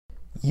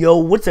Yo,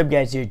 what's up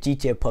guys, here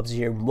Day-Pups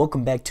here, and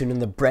welcome back to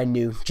another brand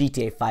new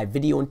GTA 5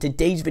 video. In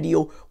today's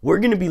video, we're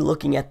going to be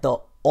looking at the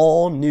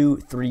all new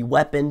 3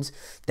 weapons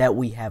that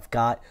we have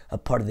got, a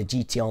part of the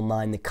GTA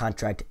Online, the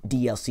contract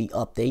DLC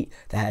update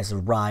that has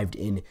arrived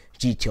in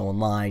GTA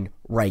Online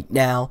right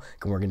now.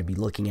 And we're going to be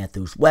looking at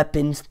those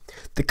weapons,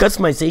 the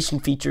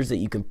customization features that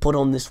you can put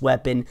on this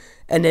weapon,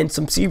 and then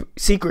some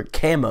secret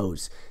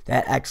camos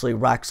that actually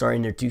Rockstar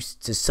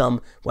introduced to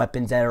some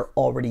weapons that are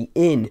already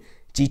in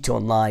GTA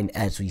Online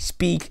as we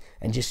speak,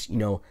 and just,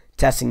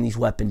 testing these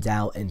weapons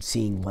out and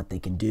seeing what they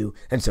can do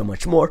and so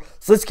much more.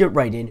 So let's get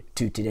right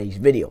into today's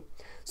video.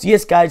 So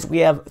yes guys, we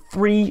have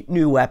 3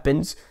 new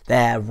weapons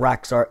that have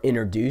Rockstar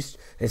introduced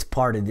as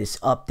part of this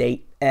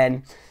update,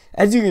 and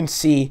as you can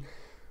see,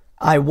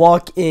 I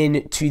walk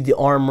into the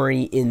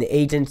armory in the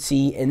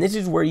agency, and this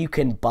is where you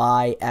can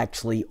buy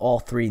actually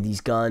all 3 of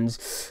these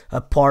guns.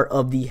 A part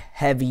of the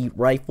heavy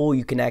rifle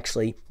you can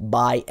actually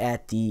buy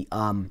at the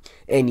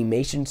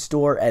animation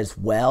store as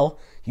well.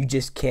 You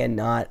just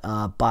cannot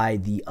buy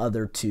the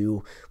other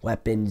 2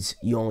 weapons.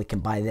 You only can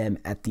buy them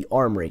at the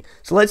armory.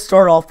 So let's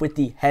start off with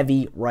the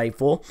heavy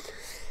rifle.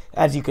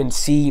 As you can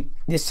see,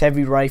 this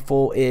heavy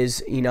rifle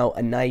is,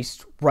 a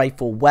nice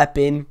rifle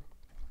weapon.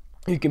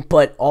 You can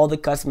put all the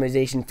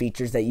customization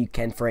features that you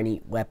can for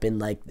any weapon,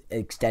 like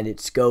extended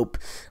scope,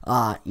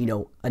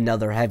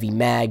 another heavy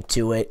mag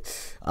to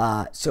it.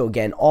 So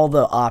again, all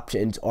the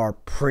options are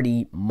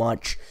pretty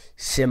much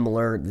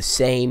similar, the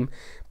same.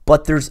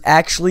 But there's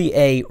actually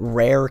a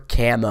rare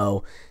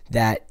camo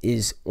that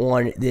is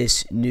on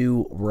this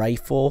new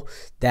rifle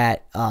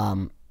that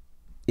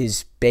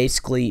is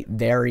basically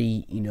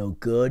very,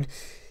 good.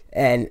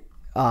 And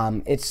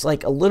it's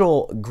like a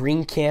little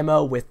green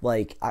camo with,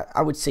 like,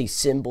 I would say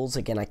symbols.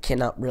 Again, I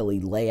cannot really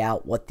lay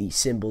out what these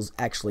symbols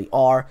actually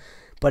are,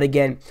 but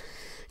again,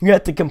 you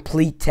have to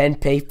complete 10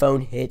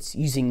 payphone hits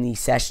using the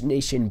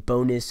assassination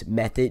bonus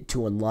method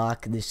to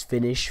unlock this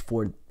finish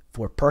for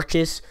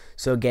purchase.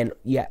 So again,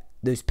 yeah,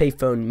 those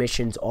payphone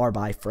missions are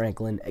by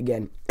Franklin.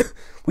 Again,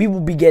 we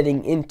will be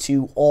getting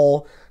into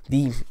all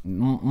the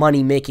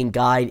money making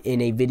guide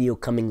in a video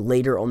coming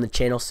later on the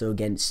channel, so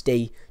again,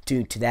 stay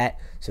tuned to that.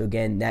 So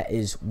again, that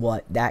is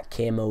what that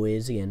camo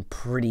is. Again,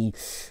 pretty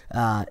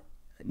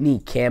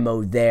neat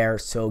camo there.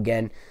 So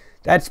again,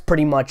 that's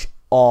pretty much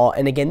all.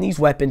 And again, these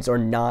weapons are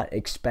not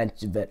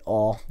expensive at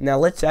all. Now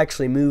let's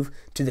actually move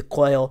to the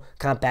Coil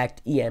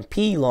Compact EMP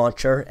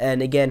launcher.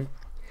 And again,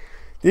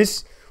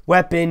 this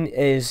weapon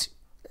is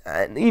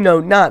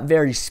not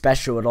very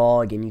special at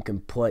all. Again, you can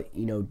put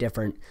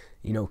different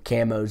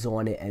camos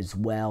on it as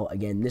well.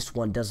 Again, this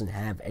one doesn't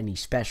have any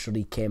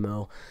specialty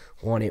camo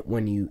on it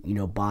when you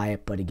buy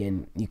it, but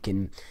again, you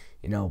can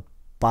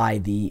buy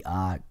the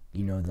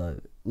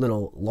the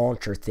little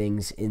launcher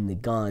things in the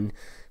gun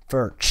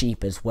for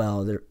cheap as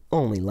well. They're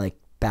only like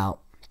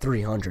about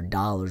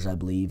 $300, I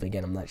believe.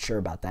 Again, I'm not sure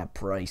about that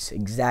price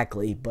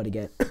exactly, but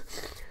again,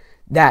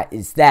 that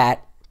is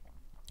that.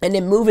 And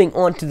then moving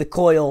on to the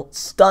Coil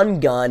stun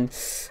gun,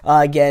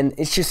 again,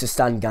 it's just a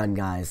stun gun,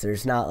 guys.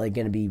 There's not like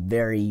going to be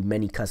very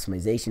many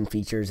customization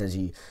features.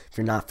 If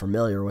you're not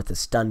familiar with a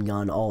stun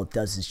gun, all it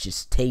does is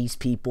just tase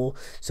people.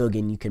 So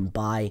again, you can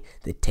buy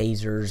the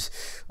tasers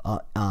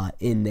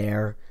in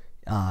there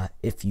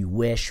if you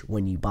wish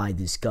when you buy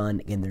this gun.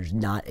 Again, there's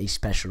not a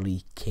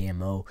specialty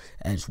camo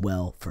as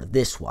well for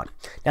this one.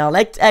 Now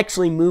let's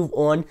actually move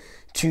on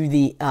to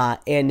the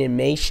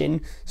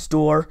animation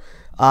store.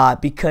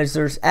 Because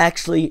there's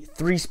actually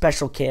 3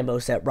 special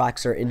camos that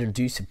Rockstar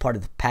introduced as part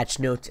of the patch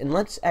notes. And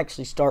let's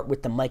actually start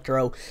with the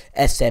Micro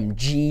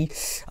SMG.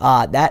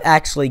 That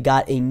actually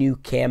got a new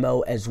camo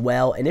as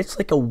well. And it's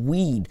like a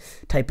weed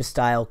type of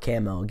style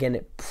camo. Again,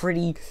 it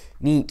pretty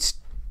neat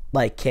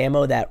like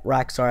camo that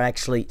Rockstar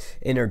actually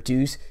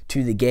introduced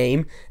to the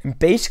game. And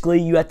basically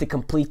you have to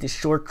complete the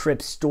short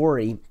trip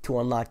story to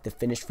unlock the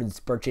finish for this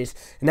purchase,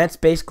 and that's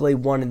basically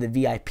one of the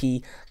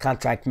VIP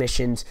contract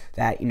missions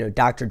that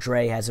Dr.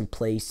 Dre has in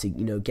place to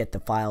get the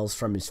files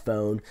from his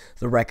phone,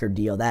 the record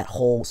deal, that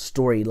whole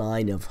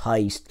storyline of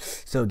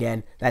heist. So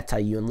again, that's how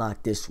you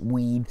unlock this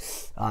weed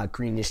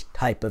greenish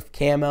type of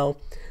camo.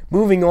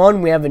 Moving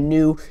on, we have a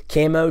new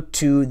camo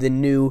to the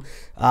new,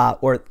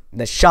 or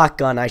the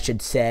shotgun, I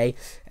should say.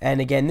 And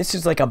again, this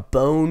is like a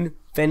bone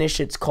finish,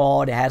 it's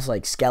called. It has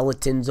like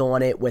skeletons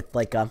on it with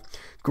like a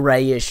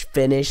grayish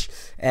finish.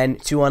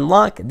 And to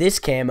unlock this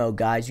camo,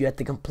 guys, you have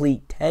to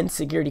complete 10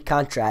 security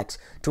contracts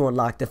to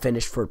unlock the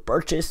finish for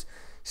purchase.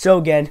 So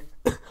again,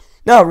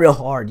 not real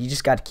hard. You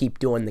just got to keep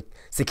doing the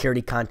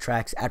security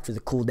contracts after the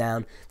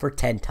cooldown for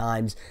 10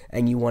 times,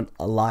 and you want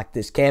to unlock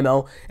this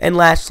camo. And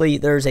lastly,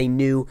 there's a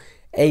new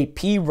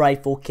AP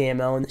rifle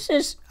camo, and this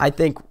is, I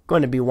think,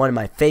 going to be one of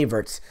my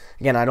favorites.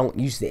 Again, I don't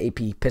use the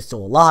AP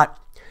pistol a lot,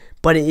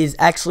 but it is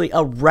actually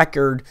a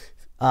record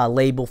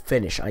label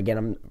finish.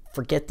 Again, I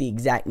forget the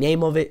exact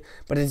name of it,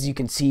 but as you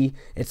can see,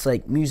 it's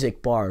like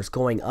music bars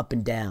going up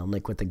and down,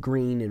 like with a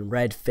green and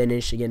red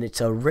finish. Again,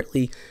 it's a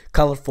really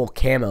colorful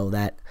camo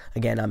that,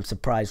 again, I'm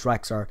surprised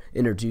Rockstar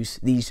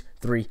introduced these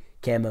 3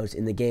 camos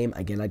in the game.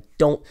 Again, I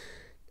don't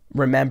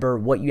remember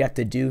what you have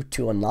to do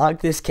to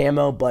unlock this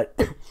camo, but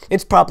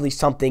it's probably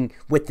something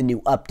with the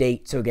new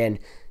update. So again,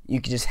 you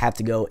just have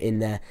to go in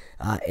the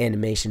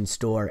animation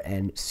store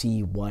and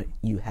see what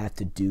you have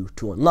to do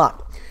to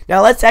unlock.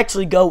 Now let's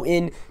actually go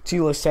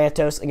into Los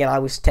Santos. Again, I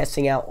was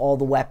testing out all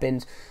the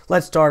weapons.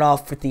 Let's start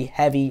off with the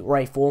heavy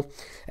rifle.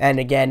 And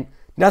again,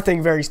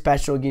 nothing very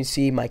special. You can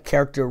see my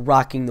character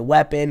rocking the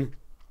weapon.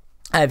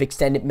 I have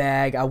extended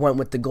mag. I went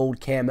with the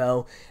gold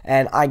camo.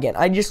 And again,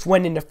 I just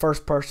went into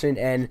first person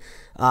and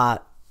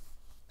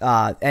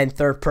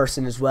third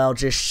person as well,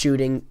 just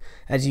shooting,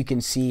 as you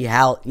can see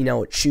how,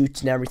 it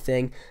shoots and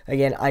everything.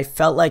 Again, I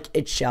felt like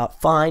it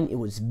shot fine. It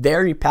was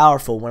very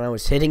powerful when I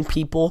was hitting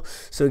people.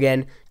 So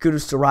again,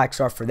 kudos to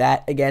Rockstar for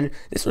that. Again,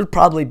 this would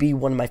probably be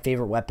one of my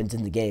favorite weapons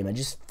in the game. I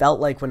just felt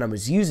like when I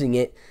was using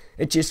it,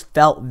 it just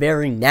felt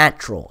very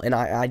natural, and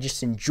I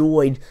just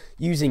enjoyed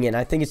using it.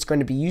 I think it's going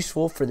to be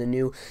useful for the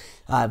new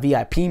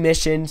VIP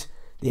missions,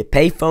 the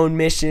payphone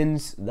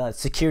missions, the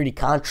security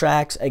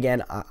contracts.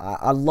 Again,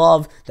 I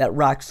love that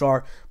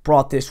Rockstar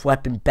brought this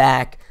weapon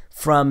back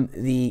from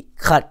the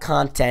cut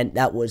content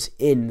that was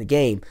in the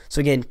game.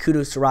 So again,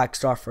 kudos to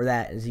Rockstar for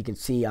that. As you can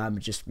see, I'm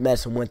just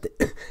messing with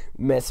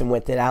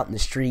it out in the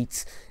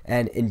streets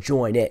and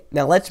enjoying it.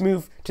 Now let's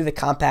move to the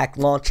compact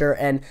launcher,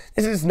 and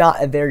this is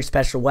not a very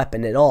special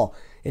weapon at all.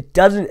 It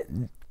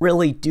doesn't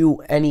really do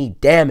any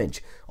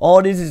damage. All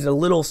it is a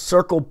little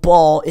circle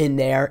ball in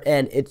there,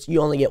 and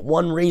you only get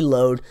one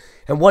reload,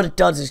 and what it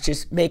does is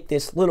just make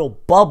this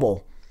little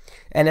bubble.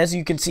 And as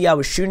you can see, I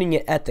was shooting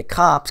it at the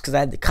cops because I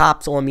had the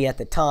cops on me at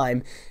the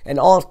time, and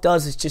all it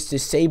does is just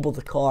disable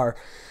the car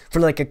for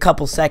like a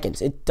couple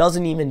seconds. It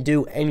doesn't even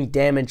do any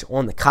damage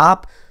on the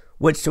cop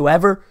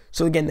whatsoever.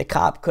 So again, the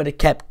cop could have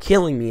kept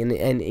killing me,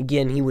 and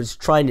again, he was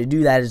trying to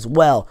do that as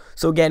well.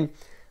 So again,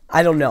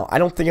 I don't know. I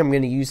don't think I'm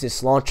going to use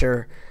this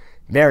launcher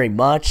very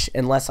much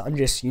unless I'm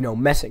just,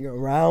 messing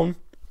around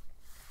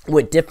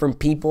with different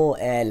people.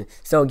 And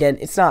so again,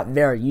 it's not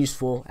very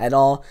useful at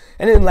all.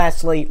 And then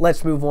lastly,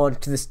 let's move on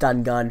to the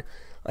stun gun.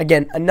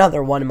 Again,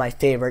 another one of my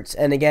favorites.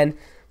 And again,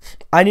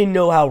 I didn't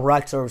know how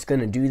Rockstar was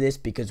going to do this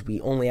because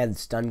we only had the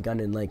stun gun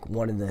in like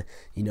one of the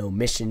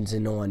missions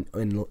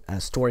in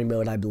story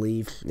mode, I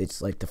believe.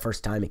 It's like the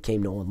first time it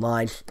came to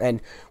online, and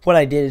what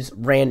I did is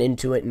ran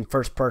into it in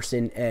first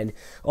person, and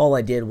all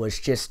I did was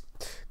just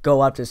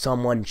go up to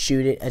someone,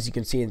 shoot it. As you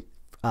can see,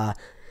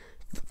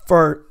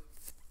 for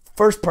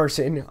first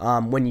person,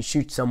 when you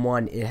shoot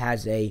someone, it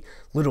has a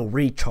little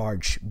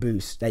recharge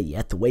boost that you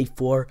have to wait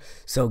for.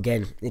 So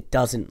again, it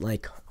doesn't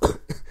like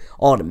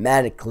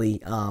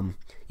automatically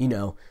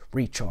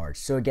recharge.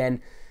 So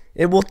again,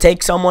 it will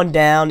take someone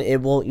down,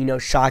 it will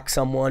shock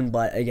someone,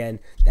 but again,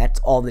 that's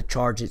all the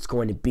charge it's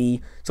going to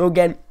be. So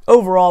again,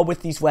 overall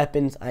with these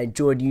weapons, I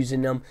enjoyed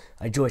using them,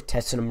 I enjoyed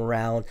testing them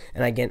around,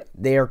 and again,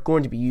 they are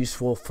going to be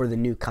useful for the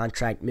new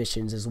contract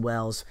missions as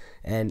well.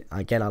 And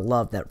again, I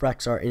love that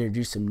Rockstar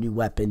introduced some new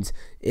weapons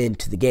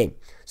into the game.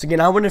 So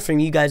again, I wonder from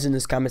you guys in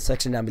this comment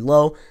section down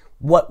below,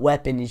 what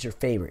weapon is your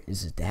favorite?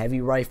 Is it the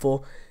heavy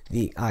rifle,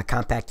 the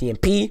compact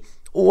EMP,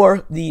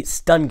 or the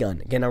stun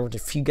gun? Again, I want a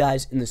few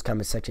guys in this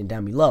comment section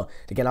down below.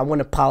 Again, I want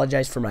to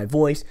apologize for my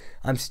voice.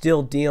 I'm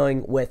still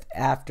dealing with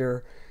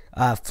after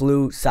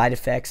flu side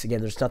effects.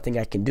 Again, there's nothing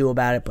I can do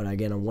about it, but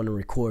again, I want to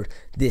record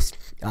this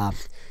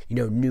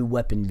new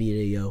weapon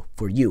video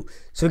for you.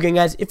 So again,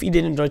 guys, if you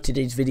did enjoy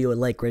today's video, a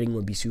like rating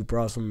would be super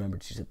awesome. Remember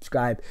to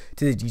subscribe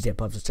to the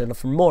Day-Pup channel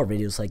for more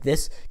videos like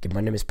this. Again,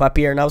 my name is Pup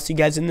here, and I'll see you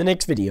guys in the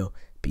next video.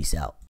 Peace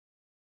out.